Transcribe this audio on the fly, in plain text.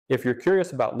If you're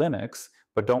curious about Linux,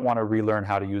 but don't want to relearn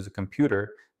how to use a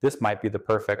computer, this might be the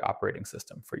perfect operating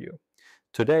system for you.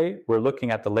 Today, we're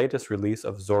looking at the latest release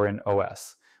of Zorin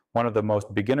OS, one of the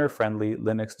most beginner-friendly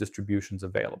Linux distributions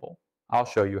available. I'll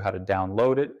show you how to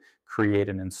download it, create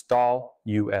and install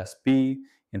USB,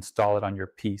 install it on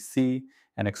your PC,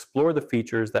 and explore the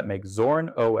features that make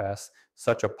Zorin OS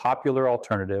such a popular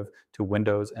alternative to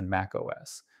Windows and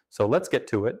macOS. So let's get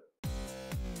to it.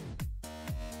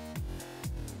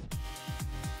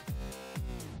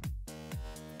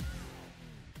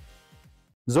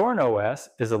 Zorin OS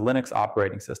is a Linux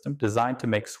operating system designed to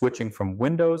make switching from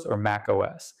Windows or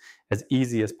macOS as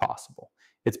easy as possible.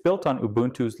 It's built on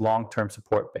Ubuntu's long-term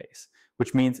support base,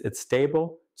 which means it's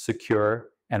stable,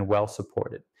 secure, and well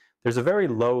supported. There's a very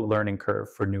low learning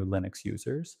curve for new Linux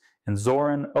users, and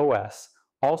Zorin OS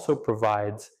also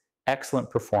provides excellent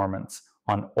performance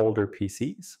on older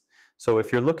PCs. So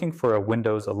if you're looking for a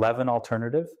Windows 11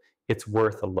 alternative, it's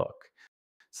worth a look.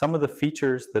 Some of the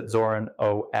features that Zorin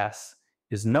OS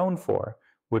is known for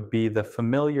would be the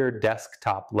familiar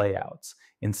desktop layouts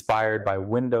inspired by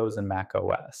Windows and Mac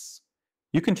OS.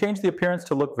 You can change the appearance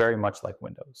to look very much like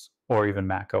Windows or even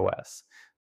Mac OS.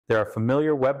 There are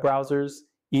familiar web browsers,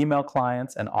 email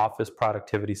clients, and office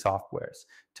productivity softwares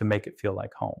to make it feel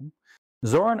like home.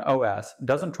 Zorin OS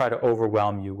doesn't try to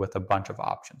overwhelm you with a bunch of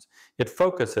options. It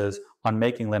focuses on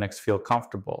making Linux feel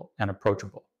comfortable and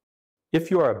approachable. If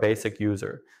you are a basic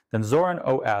user, then Zorin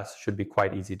OS should be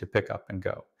quite easy to pick up and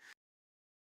go.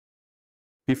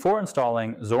 Before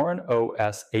installing Zorin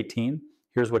OS 18,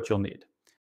 here's what you'll need.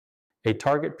 A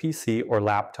target PC or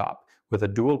laptop with a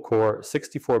dual-core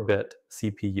 64-bit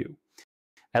CPU.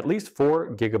 At least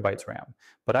 4 GB RAM,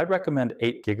 but I'd recommend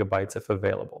 8 GB if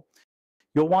available.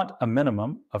 You'll want a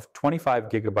minimum of 25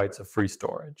 GB of free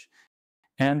storage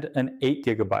and an 8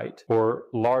 GB or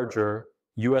larger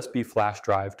USB flash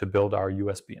drive to build our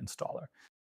USB installer.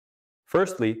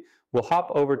 Firstly, we'll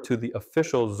hop over to the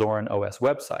official Zorin OS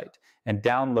website and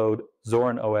download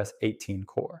Zorin OS 18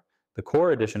 Core. The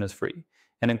Core edition is free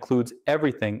and includes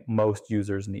everything most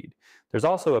users need. There's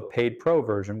also a paid Pro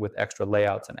version with extra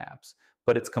layouts and apps,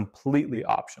 but it's completely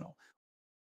optional.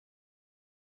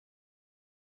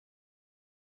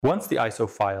 Once the ISO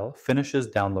file finishes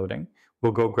downloading,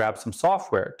 we'll go grab some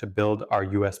software to build our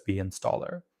USB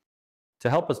installer. To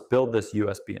help us build this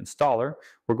USB installer,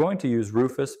 we're going to use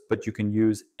Rufus, but you can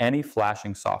use any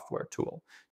flashing software tool.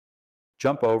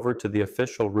 Jump over to the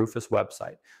official Rufus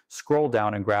website, scroll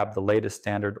down and grab the latest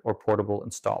standard or portable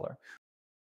installer.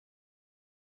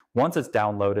 Once it's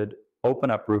downloaded, open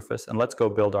up Rufus and let's go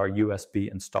build our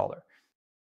USB installer.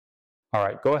 All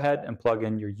right, go ahead and plug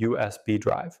in your USB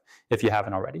drive if you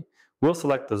haven't already. We'll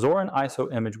select the Zorin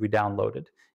ISO image we downloaded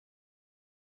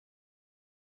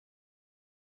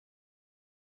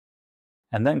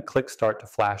and then click Start to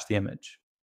flash the image.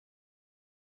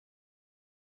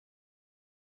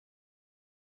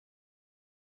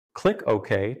 Click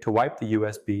OK to wipe the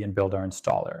USB and build our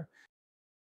installer.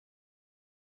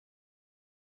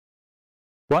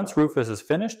 Once Rufus is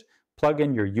finished, plug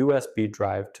in your USB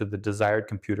drive to the desired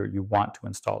computer you want to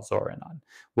install Zorin on.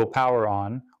 We'll power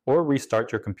on or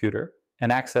restart your computer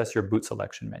and access your boot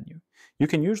selection menu. You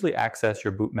can usually access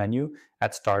your boot menu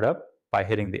at startup by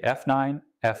hitting the F9,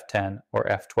 F10, or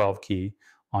F12 key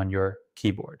on your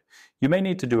keyboard. You may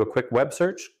need to do a quick web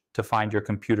search to find your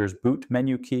computer's boot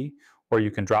menu key, or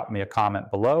you can drop me a comment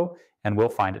below and we'll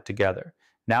find it together.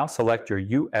 Now select your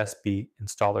USB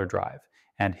installer drive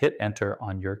and hit enter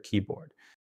on your keyboard.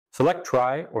 Select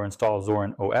Try or Install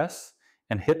Zorin OS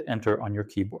and hit enter on your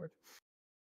keyboard.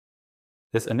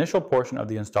 This initial portion of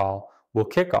the install will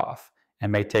kick off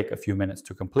and may take a few minutes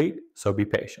to complete, so be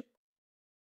patient.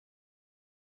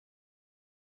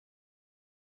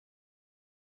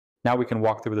 Now we can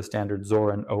walk through the standard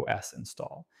Zorin OS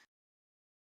install.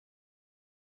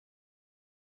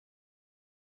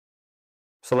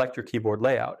 Select your keyboard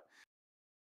layout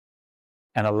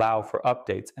and allow for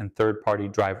updates and third-party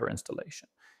driver installation.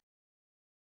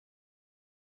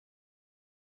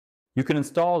 You can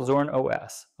install Zorin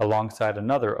OS alongside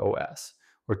another OS,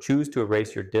 or choose to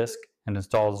erase your disk and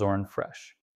install Zorin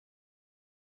fresh.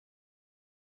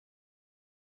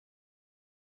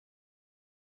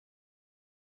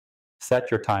 Set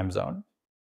your time zone.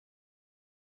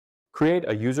 Create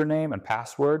a username and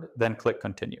password, then click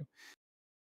Continue.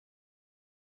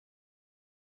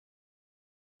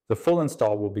 The full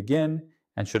install will begin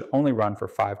and should only run for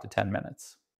 5 to 10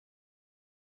 minutes.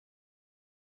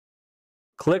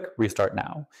 Click Restart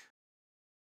Now.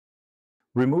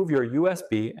 Remove your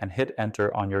USB and hit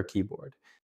Enter on your keyboard.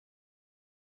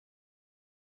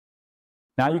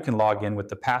 Now you can log in with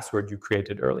the password you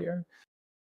created earlier.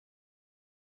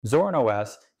 Zorin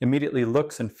OS immediately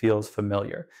looks and feels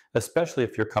familiar, especially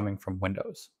if you're coming from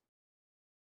Windows.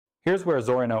 Here's where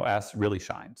Zorin OS really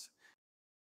shines.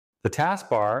 The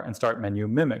taskbar and start menu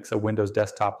mimics a Windows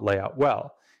desktop layout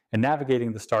well, and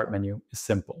navigating the start menu is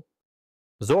simple.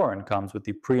 Zorin comes with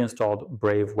the pre-installed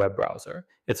Brave web browser.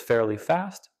 It's fairly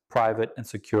fast, private, and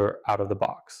secure out of the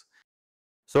box.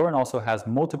 Zorin also has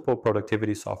multiple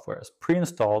productivity softwares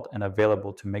pre-installed and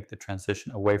available to make the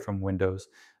transition away from Windows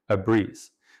a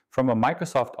breeze. From a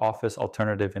Microsoft Office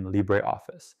alternative in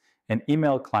LibreOffice, an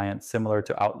email client similar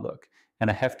to Outlook, and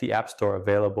a hefty app store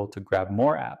available to grab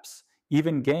more apps,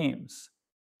 even games.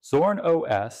 Zorin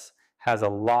OS has a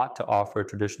lot to offer a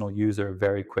traditional user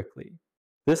very quickly.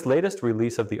 This latest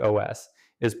release of the OS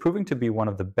is proving to be one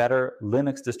of the better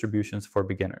Linux distributions for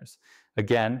beginners.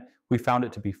 Again, we found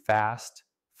it to be fast,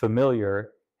 familiar,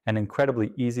 and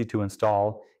incredibly easy to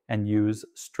install and use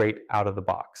straight out of the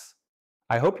box.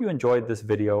 I hope you enjoyed this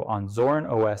video on Zorin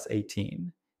OS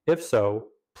 18. If so,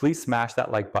 please smash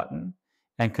that like button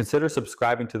and consider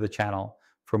subscribing to the channel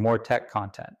for more tech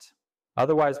content.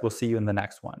 Otherwise, we'll see you in the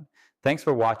next one. Thanks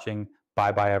for watching.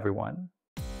 Bye-bye, everyone.